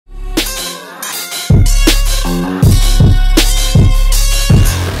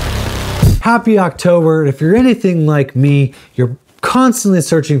Happy October. If you're anything like me, you're constantly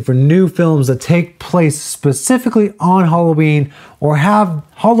searching for new films that take place specifically on Halloween or have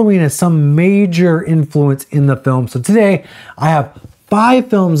Halloween as some major influence in the film. So today I have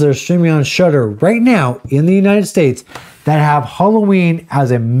 5 films that are streaming on SHUDDER right now in the United States that have Halloween as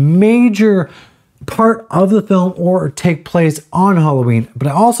a major part of the film or take place on Halloween. But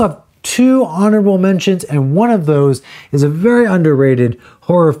I also have 2 honorable mentions, and one of those is a very underrated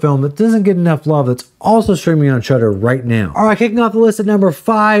horror film that doesn't get enough love that's also streaming on SHUDDER right now. All right, kicking off the list at number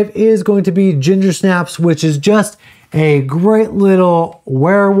 5 is going to be Ginger Snaps, which is just a great little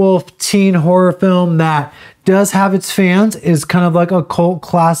werewolf teen horror film that does have its fans, is kind of like a cult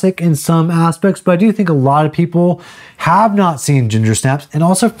classic in some aspects, but I do think a lot of people have not seen Ginger Snaps and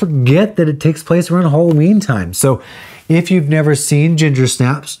also forget that it takes place around Halloween time. So if you've never seen Ginger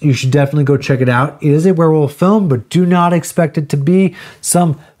Snaps, you should definitely go check it out. It is a werewolf film, but do not expect it to be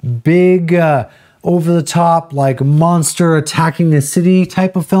some big over-the-top like monster attacking the city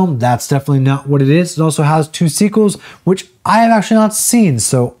type of film. That's definitely not what it is. It also has 2 sequels, which I have actually not seen,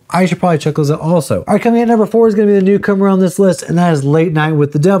 so I should probably check those out also. All right, coming in at number 4 is going to be the newcomer on this list, and that is Late Night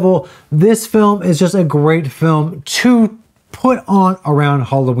with the Devil. This film is just a great film to put on around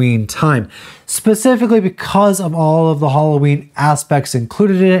Halloween time, specifically because of all of the Halloween aspects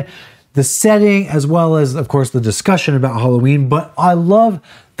included in it, the setting, as well as, of course, the discussion about Halloween. But I love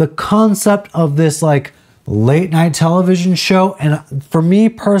the concept of this like late night television show. And for me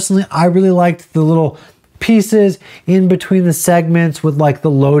personally, I really liked the little pieces in between the segments with like the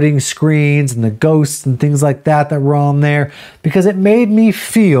loading screens and the ghosts and things like that that were on there, because it made me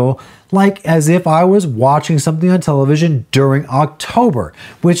feel like as if I was watching something on television during October,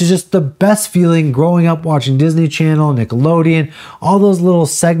 which is just the best feeling growing up watching Disney Channel, Nickelodeon, all those little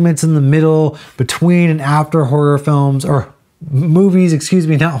segments in the middle between and after horror films, or movies, excuse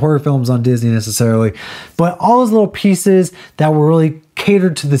me, not horror films on Disney necessarily, but all those little pieces that were really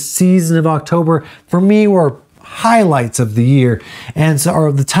catered to the season of October, for me, were highlights of the year, and so,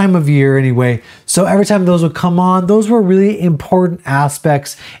 or the time of year anyway. So every time those would come on, those were really important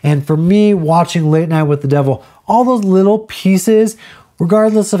aspects. And for me, watching Late Night with the Devil, all those little pieces,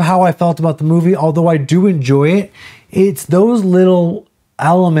 regardless of how I felt about the movie, although I do enjoy it, it's those little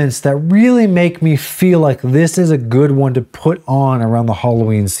elements that really make me feel like this is a good one to put on around the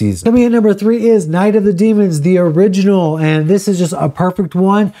Halloween season. Coming in number 3 is Night of the Demons, the original, and this is just a perfect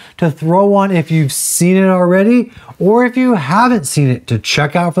one to throw on if you've seen it already, or if you haven't seen it, to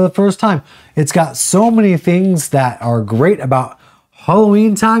check out for the first time. It's got so many things that are great about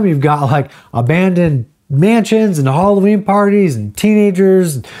Halloween time. You've got like abandoned mansions and Halloween parties and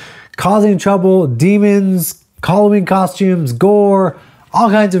teenagers causing trouble, demons, Halloween costumes, gore, all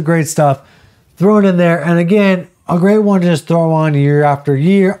kinds of great stuff thrown in there. And again, a great one to just throw on year after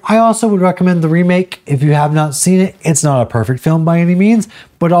year. I also would recommend the remake if you have not seen it. It's not a perfect film by any means,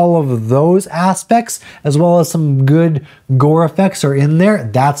 but all of those aspects, as well as some good gore effects, are in there.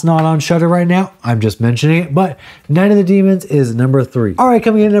 That's not on SHUDDER right now. I'm just mentioning it, but Night of the Demons is number 3. All right,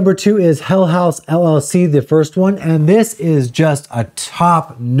 coming in at number 2 is Hell House LLC, the first one. And this is just a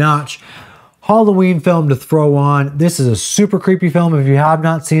top-notch Halloween film to throw on. This is a super creepy film if you have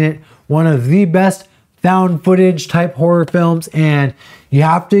not seen it. One of the best found footage type horror films, and you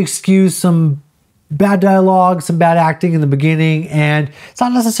have to excuse some bad dialogue, some bad acting in the beginning, and it's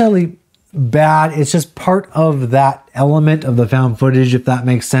not necessarily bad, it's just part of that element of the found footage, if that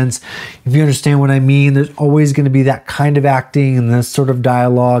makes sense. If you understand what I mean, there's always going to be that kind of acting and this sort of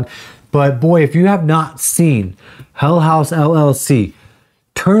dialogue. But boy, if you have not seen Hell House LLC,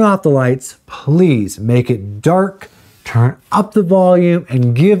 turn off the lights, please make it dark, turn up the volume,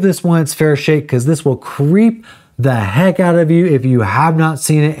 and give this one its fair shake, because this will creep the heck out of you if you have not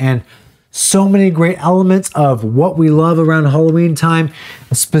seen it. And so many great elements of what we love around Halloween time,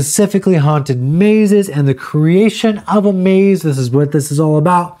 specifically haunted mazes and the creation of a maze. This is what this is all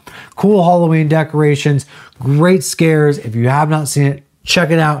about. Cool Halloween decorations, great scares. If you have not seen it, check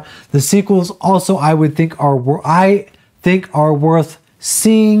it out. The sequels also I think are worth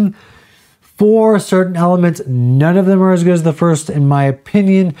seeing for certain elements. None of them are as good as the first in my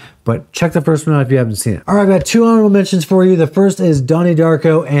opinion, but check the first one out if you haven't seen it. All right, I've got 2 honorable mentions for you. The first is Donnie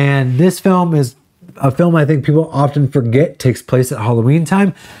Darko, and this film is a film I think people often forget takes place at Halloween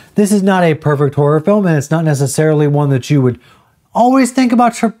time. This is not a perfect horror film, and it's not necessarily one that you would always think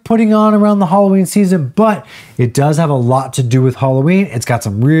about putting on around the Halloween season, but it does have a lot to do with Halloween. It's got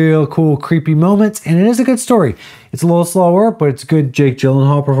some real cool, creepy moments, and it is a good story. It's a little slower, but it's a good Jake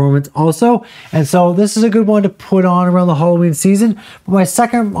Gyllenhaal performance also. And so this is a good one to put on around the Halloween season. But my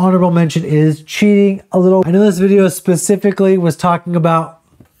second honorable mention is Cheating a Little. I know this video specifically was talking about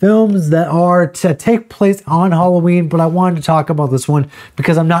films that are to take place on Halloween, but I wanted to talk about this one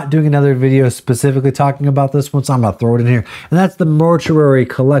because I'm not doing another video specifically talking about this one, so I'm gonna throw it in here. And that's the Mortuary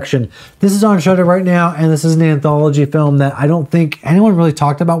Collection. This is on Shudder right now, and this is an anthology film that I don't think anyone really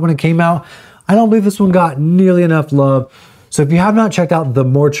talked about when it came out. I don't believe this one got nearly enough love. So if you have not checked out the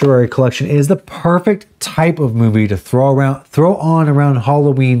Mortuary Collection, it is the perfect type of movie to throw on around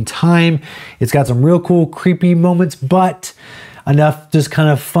Halloween time. It's got some real cool, creepy moments, but enough just kind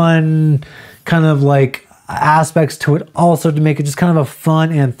of fun, kind of like aspects to it also to make it just kind of a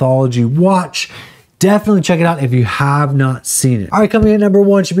fun anthology watch. Definitely check it out if you have not seen it. All right, coming in at number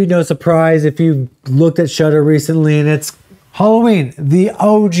 1 should be no surprise if you looked at Shudder recently, and it's Halloween, the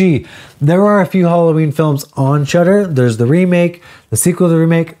OG. There are a few Halloween films on Shudder. There's the remake, the sequel to the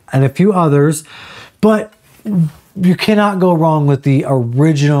remake, and a few others, but you cannot go wrong with the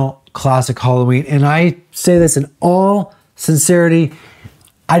original classic Halloween. And I say this in all sincerity,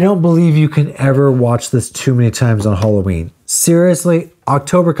 I don't believe you can ever watch this too many times on Halloween. Seriously,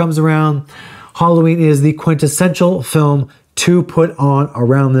 October comes around, Halloween is the quintessential film to put on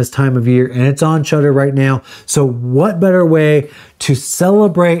around this time of year, and it's on Shudder right now. So what better way to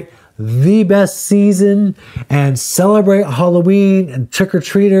celebrate the best season and celebrate Halloween and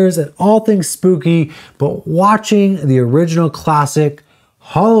trick-or-treaters and all things spooky, but watching the original classic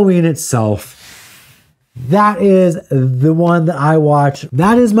Halloween itself. That is the one that I watch.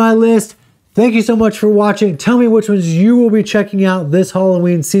 That is my list. Thank you so much for watching. Tell me which ones you will be checking out this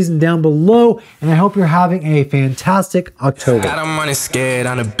Halloween season down below, and I hope you're having a fantastic October. Got 'em running scared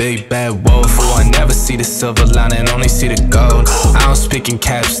on a big bad wolf. I never see the silver lining, only see the gold. I don't speak in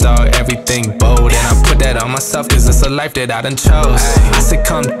caps, dog, everything bold, and I put that on myself cause it's a life that I done chose. I said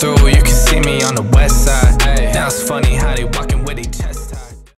come through, you can see me on the west side. Now it's funny how they walking with each